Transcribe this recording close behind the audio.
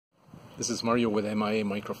This is Mario with MIA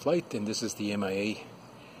Microflight, and this is the MIA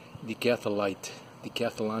DECATH-a-LIGHT,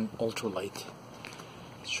 Decathlon Ultralight.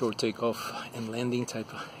 Short takeoff and landing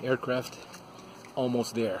type of aircraft.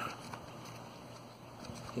 Almost there.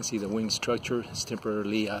 You can see the wing structure is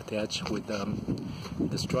temporarily attached with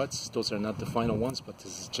the struts. Those are not the final ones, but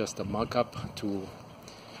this is just a mock-up to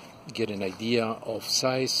get an idea of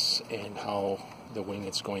size and how the wing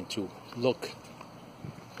is going to look.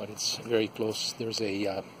 But it's very close. There's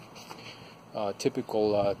a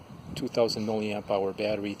typical 2000 milliamp hour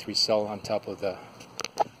battery, 3-cell on top of the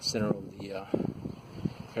center of the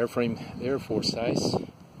airframe there for size.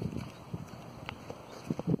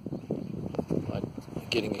 But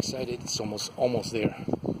getting excited, it's almost there.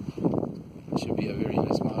 It should be a very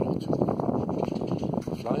nice model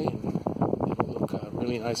to fly, and it'll look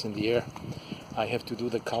really nice in the air. I have to do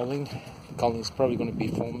the cowling. The cowling is probably going to be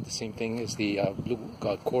foam, the same thing as the blue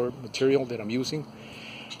core material that I'm using.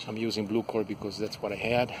 I'm using blue core because that's what I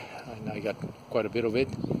had, and I got quite a bit of it.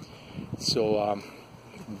 So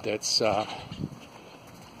that's how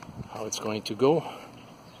it's going to go.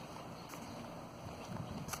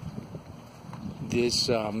 This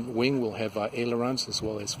wing will have ailerons as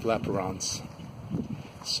well as flaperons.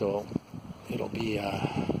 So it'll be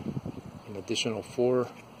an additional 4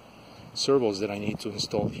 servos that I need to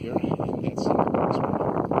install here, and that's in the box right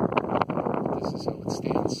now. This is how it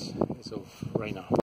stands as of right now.